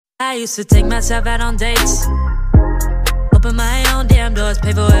I used to take myself out on dates, open my own damn doors,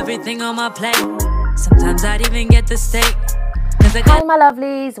 pay for everything on my plate. Sometimes I'd even get the steak. Hi my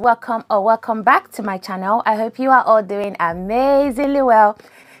lovelies, welcome back to my channel. I hope you are all doing amazingly well.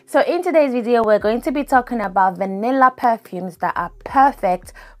 So in today's video, we're going to be talking about vanilla perfumes that are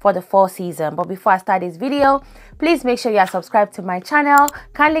perfect for the fall season. But before I start this video, please make sure you are subscribed to my channel.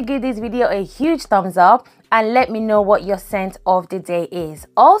 Kindly give this video a huge thumbs up and let me know what your scent of the day is.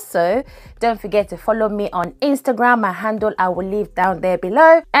 Also, don't forget to follow me on Instagram. My handle I will leave down there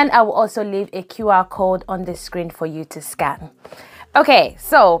below, and I will also leave a QR code on the screen for you to scan. Okay,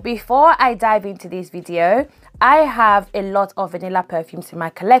 so before I dive into this video, I have a lot of vanilla perfumes in my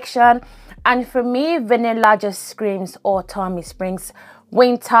collection, and for me, vanilla just screams autumn, springs,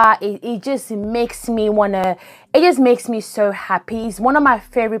 winter. It just makes me so happy. It's one of my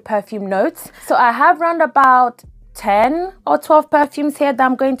favorite perfume notes. So I have around about 10 or 12 perfumes here that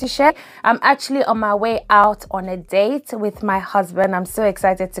I'm going to share. I'm actually on my way out on a date with my husband. I'm so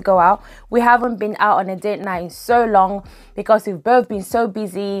excited to go out. We haven't been out on a date night in so long because we've both been so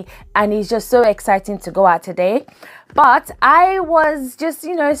busy, and it's just so exciting to go out today. But I was just,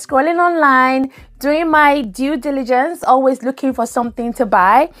 scrolling online, doing my due diligence, always looking for something to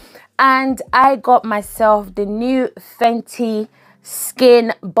buy, and I got myself the new Fenty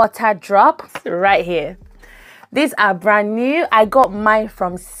Skin Butta drops right here. These are brand new. I got mine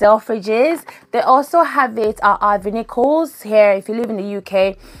from Selfridges. They also have it at 𝐏𝐞𝐫𝐿 here. If you live in the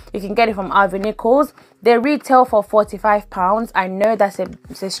UK, you can get it from 𝐏𝐿𝐿. They retail for £45. I know that's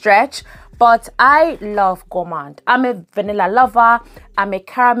a stretch, but I love gourmand. I'm a vanilla lover, I'm a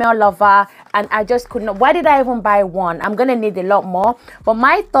caramel lover, and I just could not. Why did I even buy one? I'm gonna need a lot more. But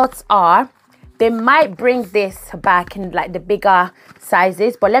my thoughts are they might bring this back in like the bigger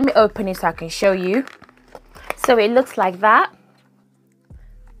sizes. But let me open it so I can show you. So it looks like that.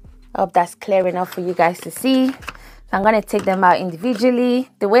 I hope that's clear enough for you guys to see. So I'm going to take them out individually.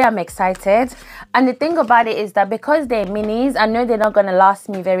 The way I'm excited. And the thing about it is that because they're minis, I know they're not going to last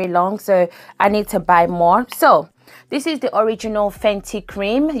me very long. So I need to buy more. So this is the original Fenty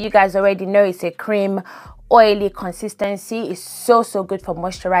cream. You guys already know it's a cream, oily consistency. It's so good for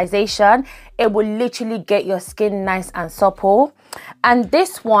moisturization. It will literally get your skin nice and supple. And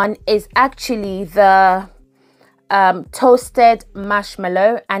this one is actually the toasted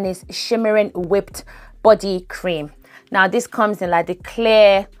marshmallow, and it's shimmering whipped body cream. Now this comes in like the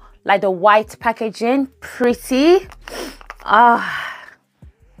clear, like the white packaging. Pretty.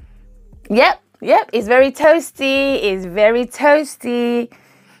 Yep, it's very toasty.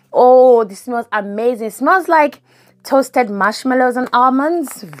 Oh, this smells amazing. It smells like toasted marshmallows and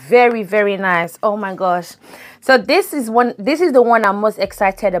almonds. Very nice. Oh my gosh. So this is the one I'm most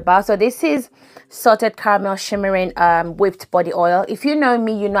excited about. So this is salted caramel shimmering whipped body oil. If you know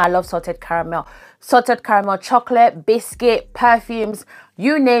me, you know I love salted caramel chocolate, biscuit, perfumes,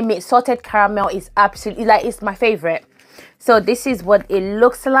 you name it. Salted caramel is absolutely, like, it's my favorite. So this is what it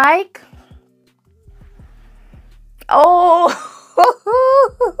looks like. Oh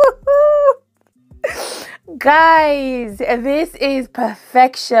guys, this is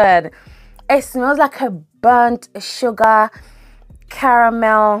perfection. It smells like a burnt sugar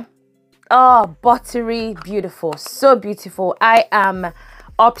caramel. Oh, buttery, beautiful, so beautiful. I am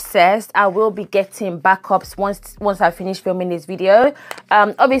obsessed. I will be getting backups once I finish filming this video.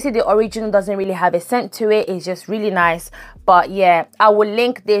 Obviously the original doesn't really have a scent to it. It's just really nice. But yeah, I will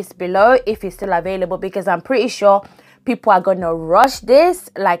link this below if it's still available, because I'm pretty sure people are gonna rush this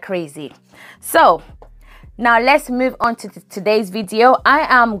like crazy. So now let's move on to today's video. I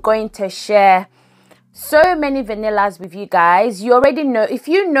am going to share so many vanillas with you guys. You already know, if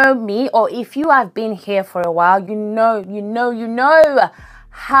you know me or if you have been here for a while, you know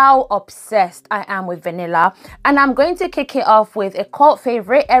how obsessed I am with vanilla. And I'm going to kick it off with a cult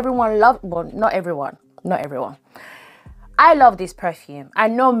favorite. Everyone loves, well, not everyone. I love this perfume. I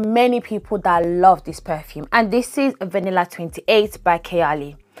know many people that love this perfume, and this is Vanilla 28 by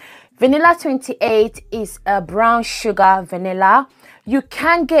Kayali. Vanilla 28 is a brown sugar vanilla. You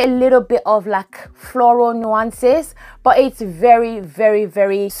can get a little bit of like floral nuances, but it's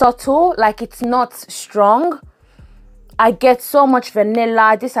very subtle. Like, it's not strong. I get so much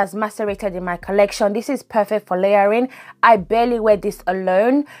vanilla. This has macerated in my collection. This is perfect for layering. I barely wear this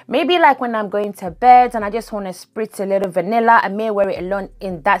alone. Maybe like when I'm going to bed and I just want to spritz a little vanilla, I may wear it alone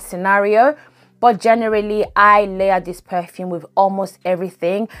in that scenario. But generally, I layer this perfume with almost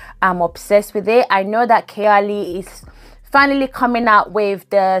everything. I'm obsessed with it. I know that Kayali is finally coming out with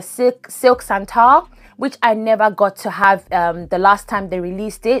the Silk Santal, which I never got to have the last time they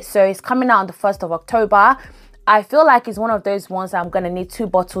released it. So it's coming out on the 1st of October. I feel like it's one of those ones I'm gonna need 2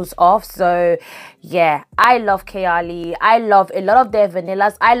 bottles of. So yeah, I love Kayali. I love a lot of their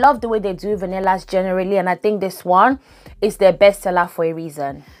vanillas. I love the way they do vanillas generally, and I think this one is their best seller for a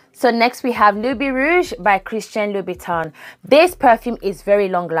reason. So next we have Orchidee Rouge by Christian Louboutin. This perfume is very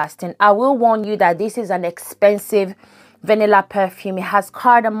long lasting. I will warn you that this is an expensive vanilla perfume. It has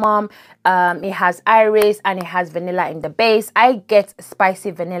cardamom, it has iris, and it has vanilla in the base. I get spicy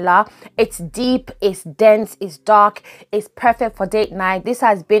vanilla. It's deep, it's dense, it's dark. It's perfect for date night. This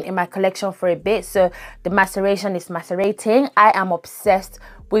has been in my collection for a bit, so the maceration is macerating. I am obsessed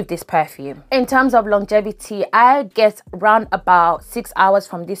with this perfume. In terms of longevity, I get around about 6 hours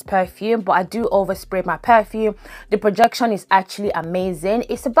from this perfume, but I do overspray my perfume. The projection is actually amazing.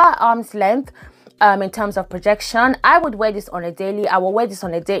 It's about arm's length in terms of projection. I would wear this on a daily. I will wear this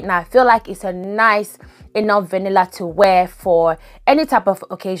on a date night. I feel like it's a nice enough vanilla to wear for any type of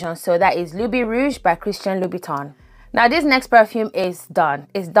occasion. So that is Orchidee Rouge by Christian Louboutin. Now this next perfume is done.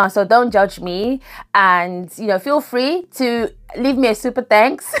 It's done, so don't judge me, and you know, feel free to leave me a super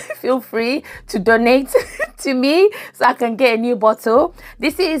thanks. Feel free to donate to me so I can get a new bottle.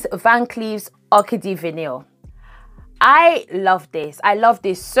 This is Van Cleef's Orchidee Vanille. I love this. I love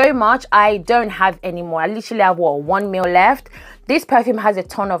this so much. I don't have any more. I literally have, what, 1 ml left. This perfume has a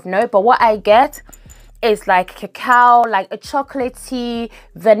ton of note, but what I get is like cacao, like a chocolatey,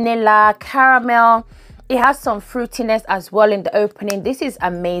 vanilla, caramel. It has some fruitiness as well in the opening. This is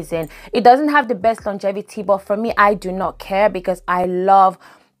amazing. It doesn't have the best longevity, but for me, I do not care because I love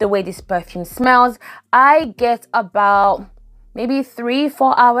the way this perfume smells. I get about maybe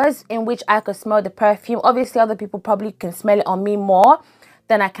 3-4 hours in which I could smell the perfume. Obviously, other people probably can smell it on me more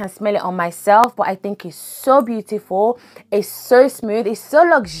than I can smell it on myself, but I think it's so beautiful. It's so smooth. It's so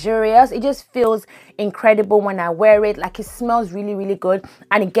luxurious. It just feels incredible when I wear it. Like, it smells really, really good,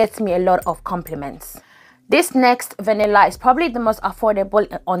 and it gets me a lot of compliments. This next vanilla is probably the most affordable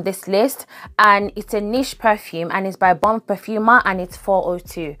on this list, and it's a niche perfume, and it's by Bon Perfumer, and it's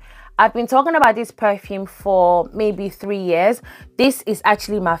 402. I've been talking about this perfume for maybe 3 years. This is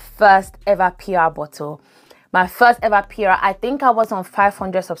actually my first ever PR bottle. My first ever PR. I think I was on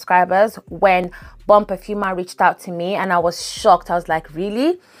 500 subscribers when Bon Perfumer reached out to me, and I was shocked. I was like,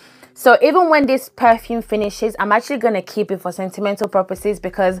 really? So even when this perfume finishes, I'm actually going to keep it for sentimental purposes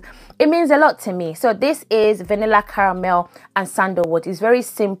because it means a lot to me. So this is Vanilla Caramel and Sandalwood. It's very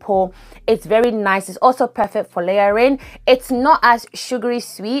simple. It's very nice. It's also perfect for layering. It's not as sugary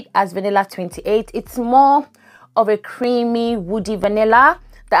sweet as Vanilla 28. It's more of a creamy, woody vanilla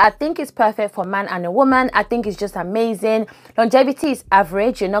that I think is perfect for man and a woman. I think it's just amazing. Longevity is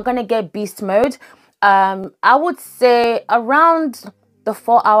average. You're not going to get beast mode. I would say around the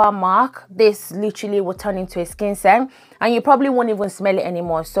 4-hour mark, this literally will turn into a skin scent, and you probably won't even smell it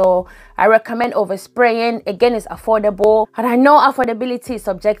anymore. So I recommend overspraying. Again, it's affordable, and I know affordability is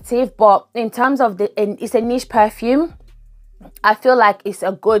subjective, but in terms of it's a niche perfume. I feel like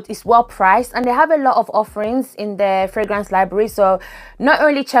it's well priced, and they have a lot of offerings in their fragrance library. So not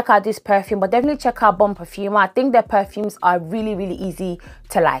only check out this perfume, but definitely check out Bon Perfumer. I think their perfumes are really, really easy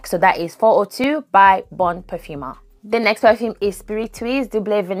to like. So that is 402 by Bon Perfumer. The next perfume is Spiriteuse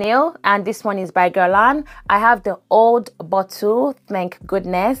Double Vanille, and this one is by Guerlain. I have the old bottle, thank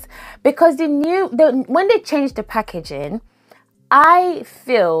goodness, because when they changed the packaging, I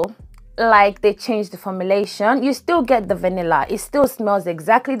feel like they changed the formulation. You still get the vanilla. It still smells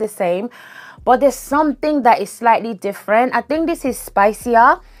exactly the same, but there's something that is slightly different. I think this is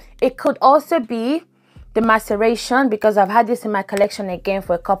spicier. It could also be the maceration because I've had this in my collection again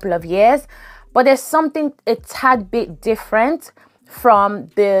for a couple of years. But there's something a tad bit different from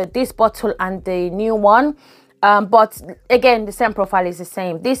this bottle and the new one. But again, the scent profile is the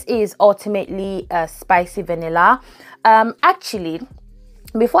same. This is ultimately a spicy vanilla. Actually,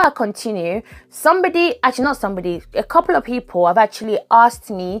 before I continue, a couple of people have actually asked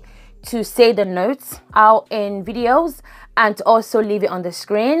me to say the notes out in videos and to also leave it on the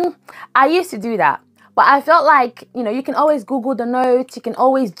screen. I used to do that. But I felt like, you know, you can always Google the notes. You can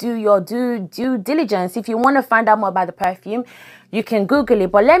always do your due diligence. If you want to find out more about the perfume, you can Google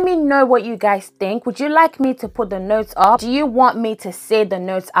it. But let me know what you guys think. Would you like me to put the notes up? Do you want me to say the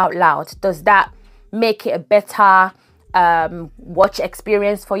notes out loud? Does that make it a better watch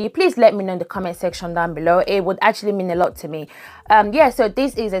experience for you? Please let me know in the comment section down below. It would actually mean a lot to me. Yeah, so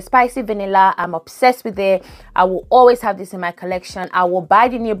this is a spicy vanilla. I'm obsessed with it. I will always have this in my collection. I will buy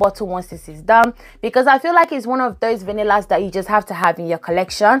the new bottle once this is done because I feel like it's one of those vanillas that you just have to have in your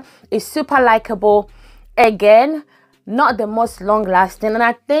collection. It's super likable. Again, not the most long lasting, and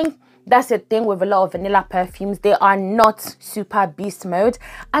I think That's the thing with a lot of vanilla perfumes. They are not super beast mode,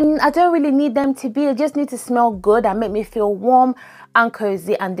 and I don't really need them to be. I just need to smell good and make me feel warm and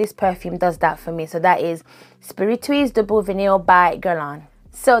cozy, and this perfume does that for me. So that is Spiriteuse Double Vanille by Guerlain.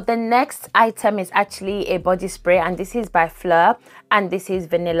 So the next item is actually a body spray, and this is by Fleur, and this is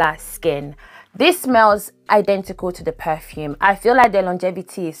Vanilla Skin. This smells identical to the perfume. I feel like the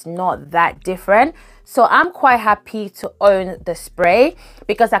longevity is not that different, so I'm quite happy to own the spray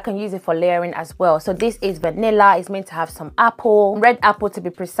because I can use it for layering as well. So this is vanilla. It's meant to have some apple, red apple to be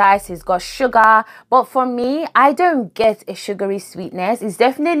precise. It's got sugar, but for me, I don't get a sugary sweetness. It's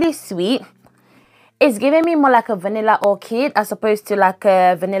definitely sweet. It's giving me more like a vanilla orchid as opposed to like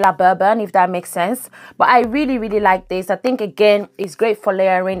a vanilla bourbon, if that makes sense. But I really, really like this. I think, again, it's great for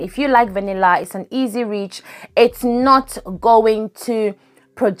layering. If you like vanilla, it's an easy reach. It's not going to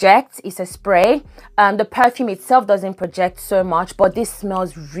project. It's a spray. The perfume itself doesn't project so much, but this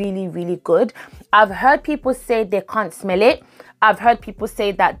smells really, really good. I've heard people say they can't smell it. I've heard people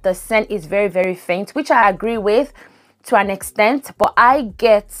say that the scent is very, very faint, which I agree with to an extent, but I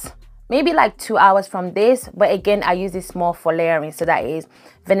get maybe like 2 hours from this. But again, I use this more for layering. So that is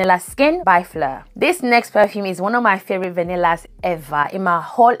Vanilla Skin by Fleur. This next perfume is one of my favorite vanillas ever. In my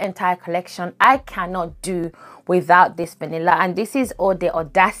whole entire collection, I cannot do without this vanilla, and this is Eau de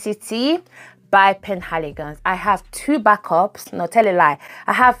Audacity by Penhaligon's. I have 2 backups, no, tell a lie,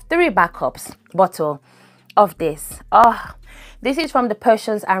 I have 3 backups bottle of this. Oh, this is from the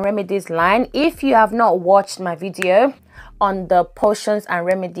Potions and Remedies line. If you have not watched my video on the Potions and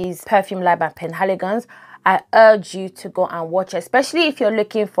Remedies perfume line by Penhaligon's, I urge you to go and watch it, especially if you're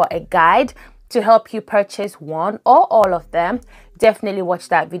looking for a guide to help you purchase one or all of them. Definitely watch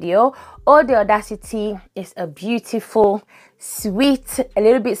that video. Eau de Audacity is a beautiful, sweet, a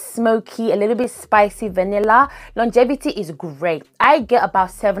little bit smoky, a little bit spicy vanilla. Longevity is great. I get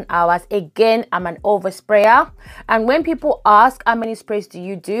about 7 hours. Again, I'm an oversprayer, and when people ask how many sprays do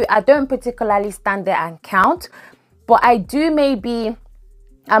you do, I don't particularly stand there and count, but I do maybe,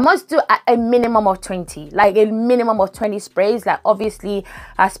 I must do a minimum of 20, like a minimum of 20 sprays. Like obviously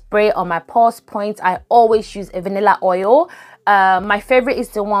I spray on my pulse points. I always use a vanilla oil. My favorite is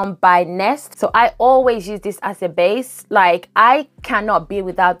the one by Nest, so I always use this as a base. Like I cannot be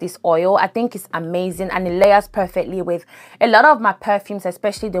without this oil. I think it's amazing, and it layers perfectly with a lot of my perfumes,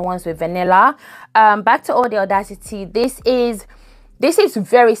 especially the ones with vanilla. Back to Eau de Audacity. This is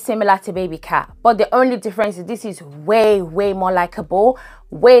very similar to BabyCat, but the only difference is this is way more likable,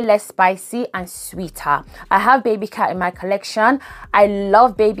 way less spicy and sweeter. I have BabyCat in my collection. I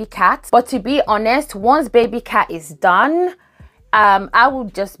love BabyCat, but to be honest, once BabyCat is done, I will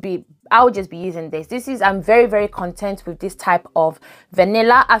just be using this. I'm very content with this type of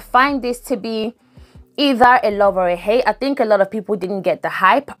vanilla. I find this to be either a love or a hate. I think a lot of people didn't get the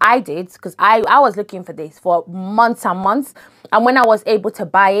hype. I did, because I was looking for this for months and months, and when I was able to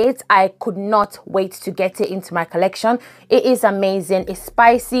buy it, I could not wait to get it into my collection. It is amazing. It's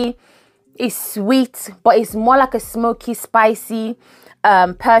spicy, it's sweet, but it's more like a smoky, spicy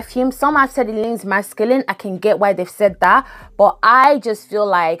perfume. Some have said it leans masculine. I can get why they've said that, but I just feel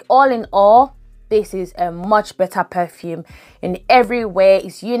like all in all, this is a much better perfume in every way.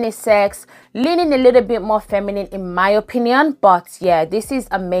 It's unisex, leaning a little bit more feminine in my opinion, but yeah, this is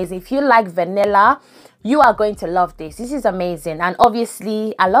amazing. If you like vanilla, you are going to love this. This is amazing, and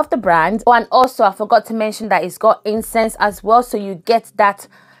obviously I love the brand. Oh, and also I forgot to mention that it's got incense as well, so you get that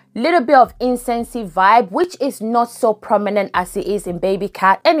little bit of incensey vibe, which is not so prominent as it is in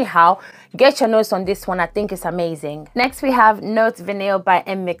BabyCat. Anyhow, get your notes on this one. I think it's amazing. Next we have Note Vanille by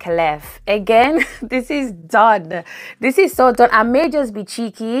Micallef. Again, this is done. This is so done. I may just be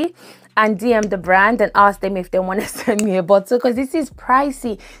cheeky and DM the brand and ask them if they want to send me a bottle, because this is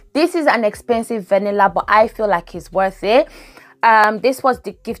pricey. This is an expensive vanilla, but I feel like it's worth it. This was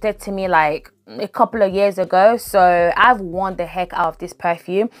gifted to me like a couple of years ago, so I've worn the heck out of this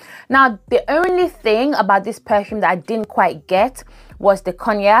perfume. Now, the only thing about this perfume that I didn't quite get was the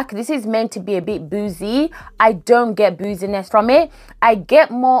cognac. This is meant to be a bit boozy. I don't get booziness from it. I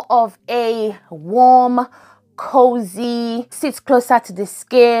get more of a warm, cozy, sits closer to the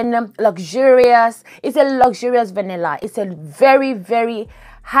skin, luxurious. It's a luxurious vanilla. It's a very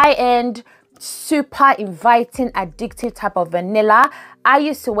high-end, super inviting, addictive type of vanilla. I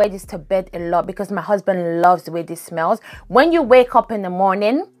used to wear this to bed a lot because my husband loves the way this smells. When you wake up in the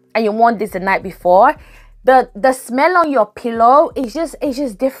morning and you want this the night before, the smell on your pillow is just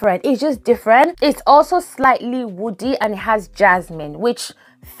different. It's just different. It's also slightly woody, and it has jasmine, which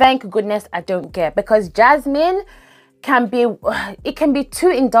thank goodness I don't get, because jasmine can be too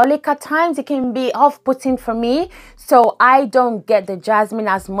indolic at times. It can be off-putting for me, so I don't get the jasmine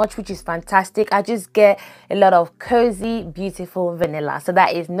as much, which is fantastic. I just get a lot of cozy, beautiful vanilla. So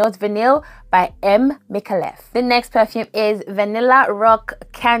that is Not Vanille by Micallef. The next perfume is Vanilla Rock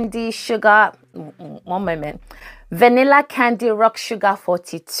Candy Sugar. One moment. Vanilla Candy Rock Sugar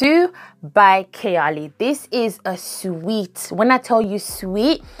 42 by Kayali. This is a sweet. When I tell you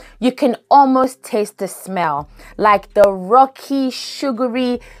sweet, you can almost taste the smell. Like the rocky,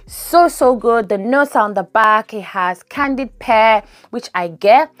 sugary, so good. The notes are on the back. It has candied pear, which I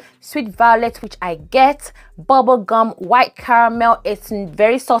get. Sweet violet, which I get. Bubblegum, white caramel. It's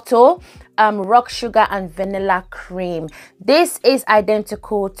very subtle. Rock sugar and vanilla cream. This is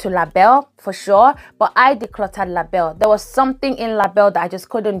identical to La Belle for sure, but I decluttered La Belle. There was something in La Belle that I just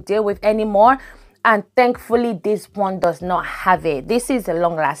couldn't deal with anymore, and thankfully this one does not have it. This is a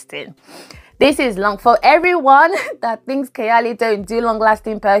long lasting. This is long for everyone that thinks Kayali don't do long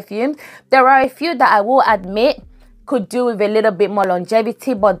lasting perfumes. There are a few that I will admit could do with a little bit more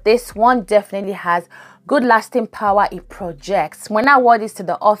longevity, but this one definitely has good lasting power. It projects. When I wore this to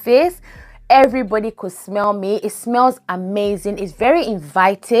the office, everybody could smell me. It smells amazing. It's very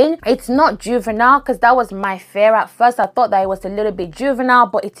inviting. It's not juvenile, because that was my fear at first. I thought that it was a little bit juvenile,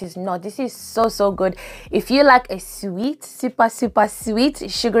 but it is not. This is so good. If you like a sweet, super sweet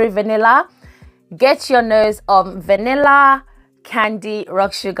sugary vanilla, get your nose on Vanilla Candy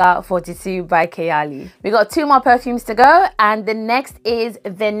Rock Sugar 42 by Kayali. We got 2 more perfumes to go, and the next is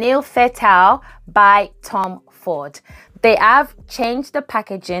Vanille Fatale by Tom Ford. They have changed the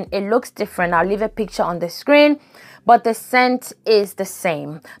packaging. It looks different. I'll leave a picture on the screen, but the scent is the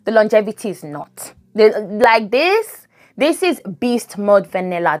same. The longevity is not. Like this is beast mode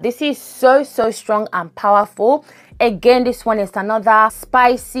vanilla. This is so strong and powerful. Again, this one is another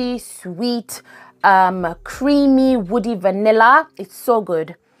spicy, sweet, creamy, woody vanilla. It's so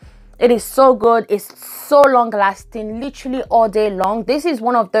good. It is so good. It's so long lasting, literally all day long. This is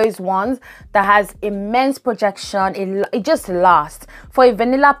one of those ones that has immense projection. It just lasts. For a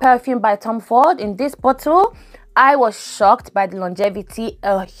vanilla perfume by Tom Ford in this bottle, I was shocked by the longevity.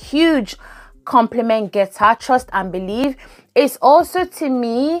 A huge compliment gets her. Trust and believe. It's also, to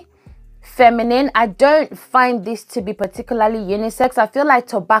me, feminine. I don't find this to be particularly unisex. I feel like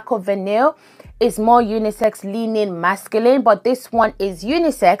Tobacco Vanille is more unisex, leaning masculine, but this one is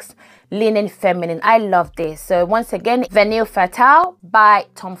unisex, leaning feminine. I love this. So once again, Vanille Fatale by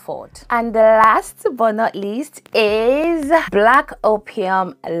Tom Ford. And the last but not least is Black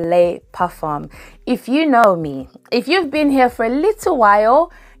Opium Les Parfums. If you know me, if you've been here for a little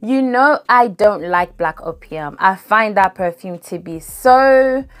while, you know I don't like Black Opium. I find that perfume to be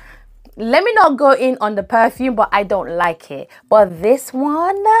so... Let me not go in on the perfume, but I don't like it. But this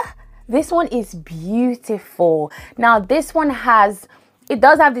one is beautiful. Now this one it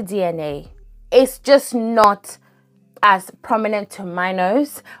does have the DNA. It's just not as prominent to my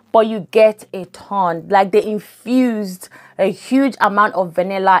nose, but you get a ton. Like, they infused a huge amount of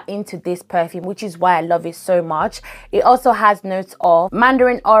vanilla into this perfume, which is why I love it so much. It also has notes of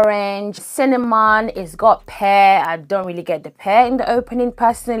mandarin orange, cinnamon. It's got pear. I don't really get the pear in the opening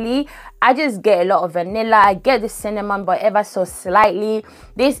personally. I just get a lot of vanilla. I get the cinnamon, but ever so slightly.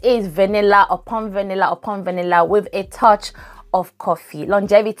 This is vanilla upon vanilla upon vanilla with a touch of coffee.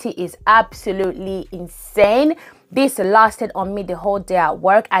 Longevity is absolutely insane. This lasted on me the whole day at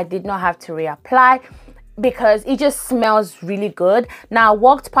work. I did not have to reapply because it just smells really good. Now, I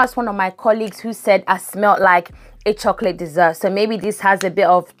walked past one of my colleagues who said I smelled like a chocolate dessert. So maybe this has a bit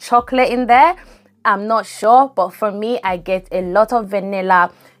of chocolate in there. I'm not sure, but for me, I get a lot of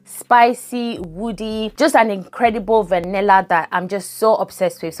vanilla, spicy, woody, just an incredible vanilla that I'm just so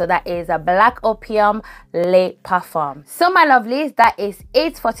obsessed with. So that is a Black Opium Les Parfums. So my lovelies, that is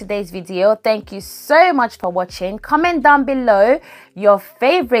it for today's video. Thank you so much for watching. Comment down below your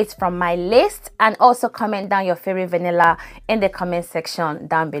favorites from my list, and also comment down your favorite vanilla in the comment section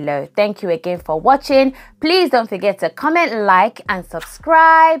down below. Thank you again for watching. Please don't forget to comment, like, and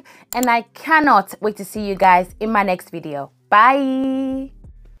subscribe, and I cannot wait to see you guys in my next video. Bye.